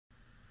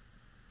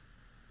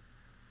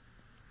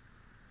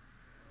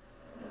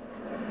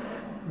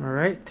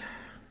Alright.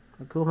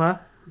 Akuma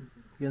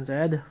against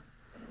Ed.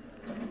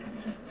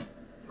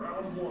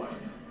 Round 1.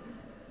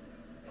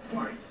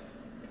 Fight.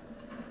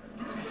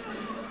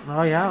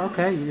 Oh yeah,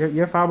 okay.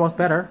 Your fireball's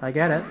better. I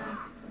get it.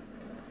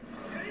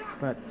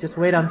 But just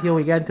wait until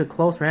we get into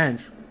close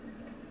range.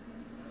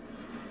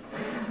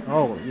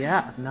 Oh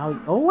yeah, now.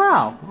 Oh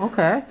wow.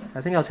 Okay. I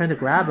think I was trying to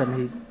grab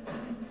him. He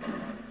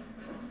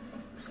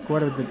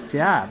scored with the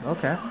jab.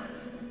 Okay.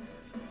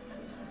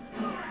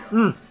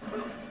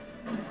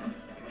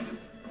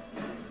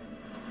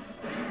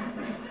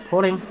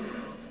 Pulling.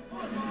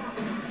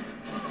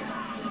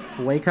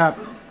 Wake up.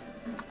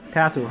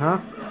 Tatsu, huh?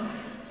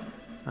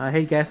 I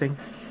hate guessing.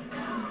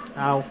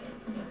 Ow.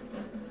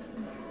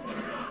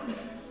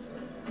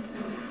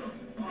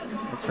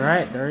 That's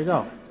right, there you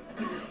go.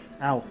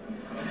 Ow.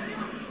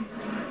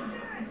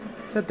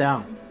 Sit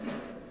down.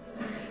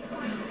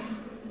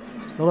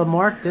 Just a little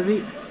more,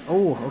 dizzy.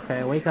 Oh,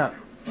 okay, wake up.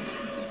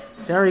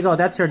 There you go,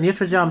 that's your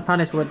neutral jump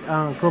punish with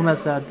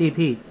Kuma's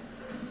DP.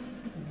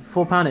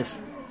 Full punish.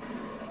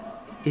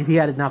 If he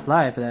had enough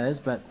life, that is,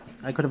 but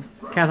I could have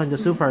canceled the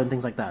super and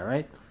things like that,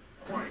 right?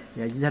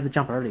 Yeah, you just have to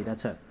jump early,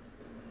 that's it.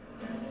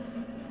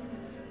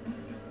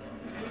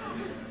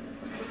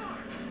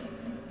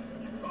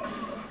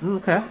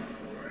 Okay.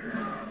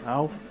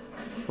 Oh.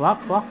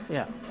 Block, block,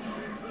 yeah.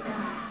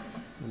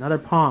 Another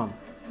palm.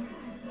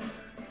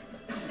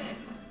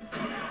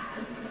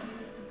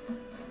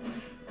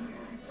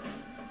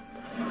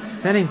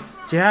 Standing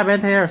jab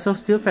anti-air, so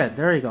stupid.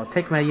 There you go.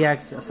 Take my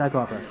EX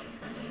Psycho Upper.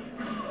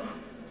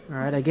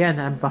 Alright, again,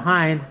 I'm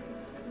behind.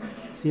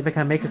 See if I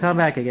can make a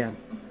comeback again.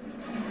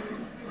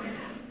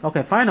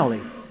 Okay, finally.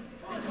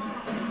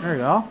 There you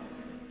go.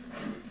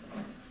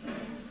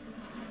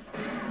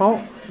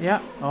 Oh,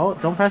 yeah. Oh,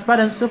 don't press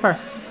buttons. Super.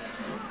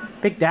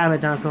 Big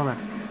damage on Akuma.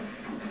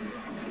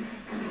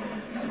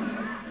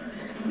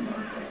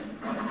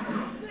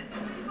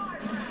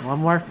 One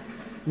more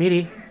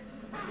meaty.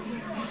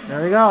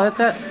 There we go. That's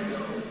it.